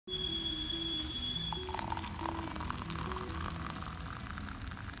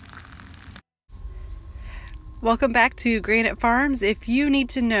Welcome back to Granite Farms. If you need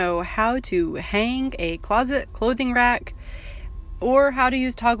to know how to hang a closet clothing rack or how to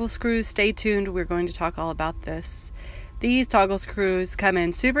use toggle screws, stay tuned. We're going to talk all about this. These toggle screws come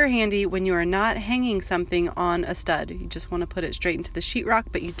in super handy when you are not hanging something on a stud. You just want to put it straight into the sheetrock,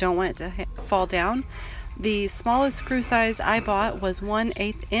 but you don't want it to fall down. The smallest screw size I bought was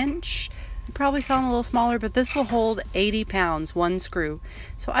 1/8 inch. You probably saw them a little smaller, but this will hold 80 pounds, one screw.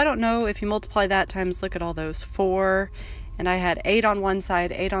 So I don't know if you multiply that times, look at all those, 4, and I had 8 on one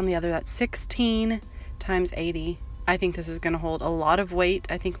side, 8 on the other. That's 16 times 80. I think this is going to hold a lot of weight.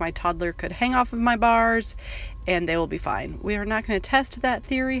 I think my toddler could hang off of my bars and they will be fine. We are not going to test that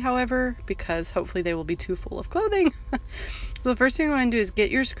theory, however, because hopefully they will be too full of clothing. So the first thing you want to do is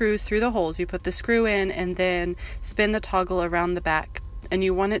get your screws through the holes. You put the screw in and then spin the toggle around the back. And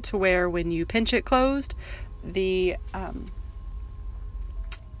you want it to where when you pinch it closed, the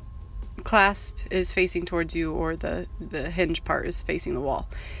clasp is facing towards you, or the hinge part is facing the wall.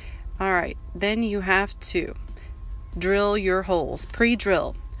 Alright, then you have to drill your holes,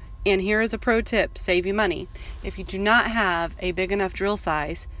 pre-drill. And here is a pro tip, save you money. If you do not have a big enough drill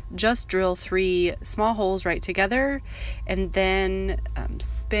size, just drill 3 small holes right together and then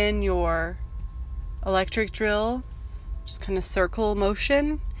spin your electric drill, just kind of circle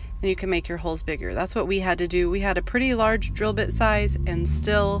motion, and you can make your holes bigger. That's what we had to do. We had a pretty large drill bit size and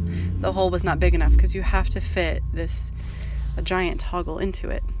still the hole was not big enough because you have to fit a giant toggle into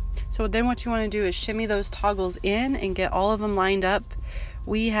it. So then what you want to do is shimmy those toggles in and get all of them lined up.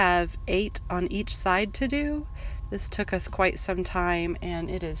 We have 8 on each side to do. This took us quite some time and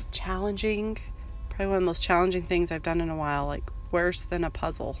it is challenging. Probably one of the most challenging things I've done in a while, like worse than a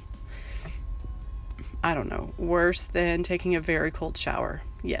puzzle. I don't know, worse than taking a very cold shower.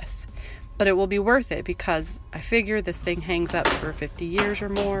 Yes, but it will be worth it because I figure this thing hangs up for 50 years or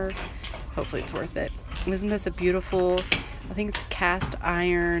more. Hopefully it's worth it. Isn't this a beautiful, I think it's cast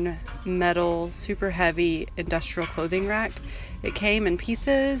iron, metal, super heavy industrial clothing rack. It came in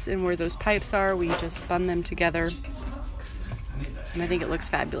pieces, and where those pipes are, we just spun them together. And I think it looks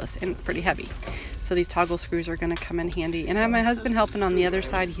fabulous, and it's pretty heavy. So these toggle screws are going to come in handy. And I have my husband helping on the other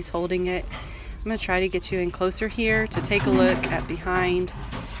side. He's holding it. I'm going to try to get you in closer here to take a look at behind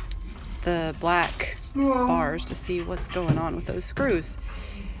the black bars to see what's going on with those screws.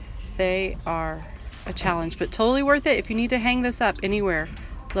 They are a challenge, but totally worth it if you need to hang this up anywhere.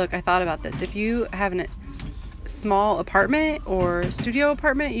 Look, I thought about this. If you have a small apartment or studio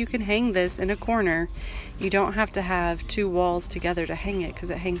apartment, you can hang this in a corner. You don't have to have 2 walls together to hang it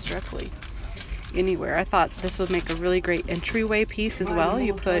because it hangs directly anywhere. I thought this would make a really great entryway piece as well.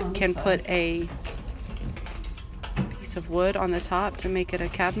 You can put a piece of wood on the top to make it a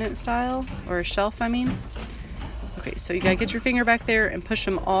cabinet style, or a shelf, I mean. Okay, so you gotta get your finger back there and push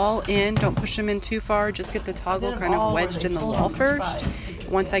them all in. Don't push them in too far. Just get the toggle kind of wedged in the wall first.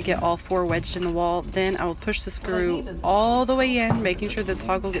 Once I get all 4 wedged in the wall, then I will push the screw all the way in, making sure the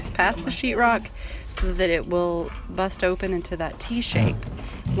toggle gets past the sheetrock so that it will bust open into that T shape.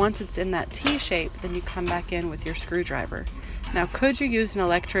 Once it's in that T shape, then you come back in with your screwdriver. Now, could you use an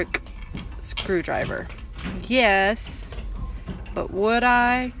electric screwdriver? Yes, but would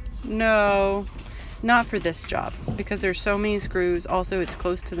I? No. Not for this job, because there's so many screws. Also, it's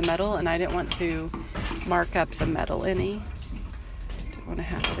close to the metal, and I didn't want to mark up the metal any. Don't want to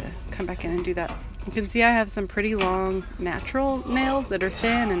have to come back in and do that. You can see I have some pretty long natural nails that are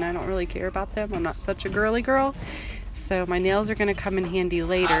thin, and I don't really care about them. I'm not such a girly girl. So my nails are going to come in handy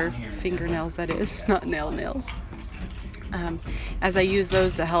later. Fingernails, that is, not nails. As I use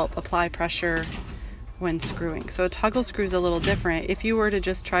those to help apply pressure when screwing. So a toggle screw is a little different. If you were to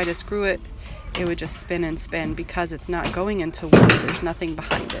just try to screw it, it would just spin and spin because it's not going into wood. There's nothing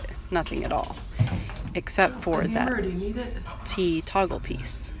behind it, nothing at all, except for that T toggle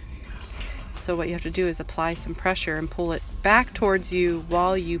piece. So what you have to do is apply some pressure and pull it back towards you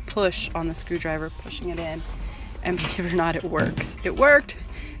while you push on the screwdriver, pushing it in. And believe it or not, it works. It worked.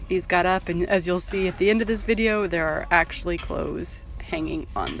 These got up, and as you'll see at the end of this video, there are actually clothes hanging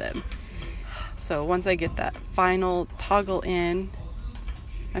on them. So once I get that final toggle in,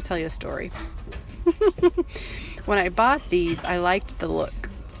 I'll tell you a story. When I bought these, I liked the look.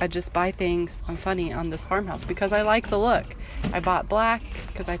 I just buy things, I'm funny, on this farmhouse because I like the look. I bought black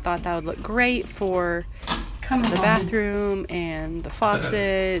because I thought that would look great for the bathroom and the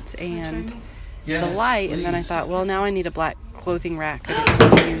faucets and the light. And then I thought, well, now I need a black clothing rack. I didn't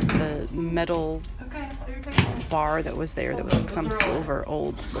want to use the metal bar that was there that was like some silver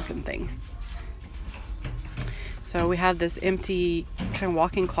old looking thing. So we have this empty kind of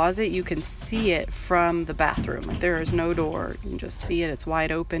walk-in closet. You can see it from the bathroom. Like, there is no door. You can just see it. It's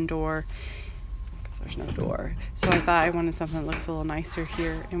wide open door. there's no door. So I thought I wanted something that looks a little nicer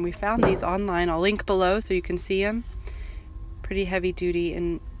here. And we found these online. I'll link below so you can see them. Pretty heavy duty.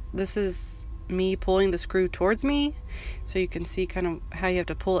 And this is me pulling the screw towards me. So you can see kind of how you have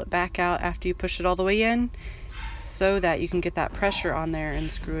to pull it back out after you push it all the way in, so that you can get that pressure on there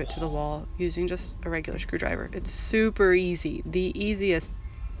and screw it to the wall using just a regular screwdriver. It's super easy. The easiest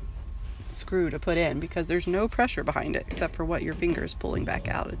screw to put in because there's no pressure behind it except for what your finger is pulling back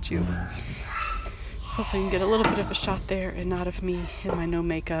out at you. Hopefully you can get a little bit of a shot there and not of me in my no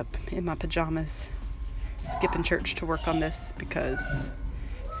makeup, in my pajamas, skipping church to work on this because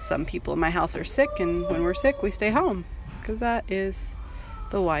some people in my house are sick, and when we're sick we stay home because that is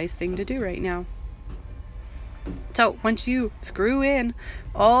the wise thing to do right now. So once you screw in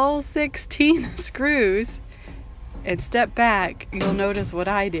all 16 screws and step back, you'll notice what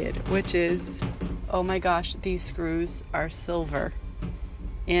I did, which is, oh my gosh, these screws are silver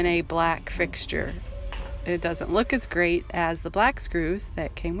in a black fixture. It doesn't look as great as the black screws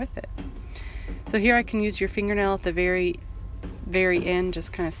that came with it. So here I can use your fingernail at the very end,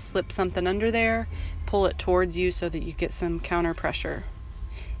 just kind of slip something under there, pull it towards you so that you get some counter pressure.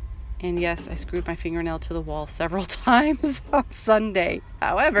 And yes, I screwed my fingernail to the wall several times on Sunday.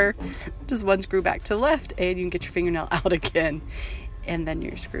 However, just one screw back to the left and you can get your fingernail out again. And then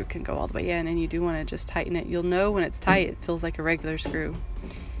your screw can go all the way in, and you do want to just tighten it. You'll know when it's tight. It feels like a regular screw.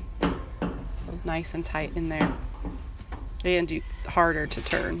 Feels nice and tight in there. And harder to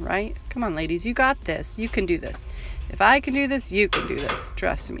turn, right? Come on, ladies, you got this. You can do this. If I can do this, you can do this.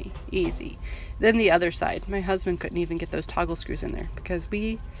 Trust me, easy. Then the other side. My husband couldn't even get those toggle screws in there because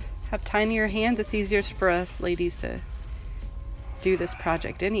we have tinier hands. It's easier for us ladies to do this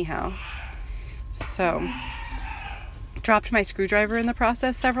project anyhow. So, dropped my screwdriver in the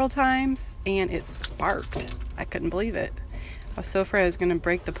process several times and it sparked. I couldn't believe it. I was so afraid I was going to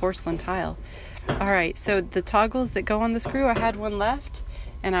break the porcelain tile. Alright, so the toggles that go on the screw, I had one left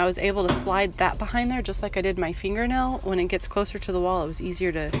and I was able to slide that behind there just like I did my fingernail. When it gets closer to the wall, it was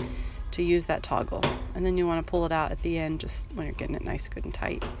easier to use that toggle. And then you want to pull it out at the end just when you're getting it nice, good and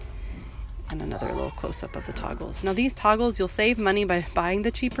tight. And another little close-up of the toggles. Now these toggles, you'll save money by buying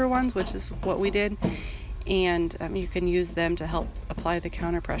the cheaper ones, which is what we did. And you can use them to help apply the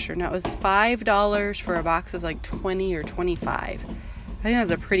counter pressure. Now it was $5 for a box of like 20 or 25. I think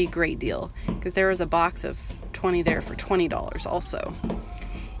that's a pretty great deal because there was a box of 20 there for $20 also.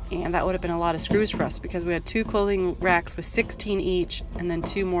 And that would have been a lot of screws for us because we had 2 clothing racks with 16 each and then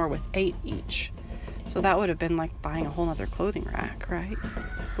 2 more with 8 each. So that would have been like buying a whole nother clothing rack, right?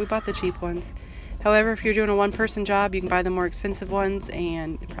 So we bought the cheap ones. However, if you're doing a one-person job, you can buy the more expensive ones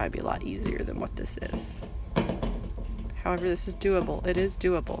and it'd probably be a lot easier than what this is. However, this is doable. It is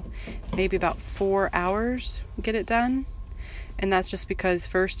doable. Maybe about 4 hours get it done. And that's just because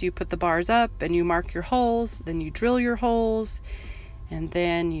first you put the bars up and you mark your holes, then you drill your holes, and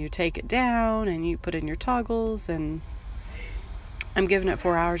then you take it down and you put in your toggles. And I'm giving it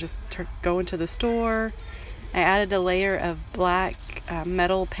 4 hours just to go into the store. I added a layer of black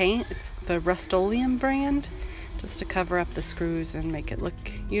metal paint. It's the Rust-Oleum brand, just to cover up the screws and make it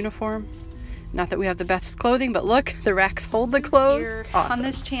look uniform. Not that we have the best clothing, but look, the racks hold the clothes. Here awesome. On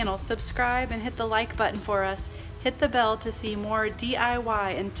this channel, subscribe and hit the like button for us. Hit the bell to see more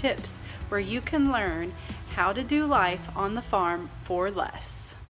DIY and tips where you can learn how to do life on the farm for less.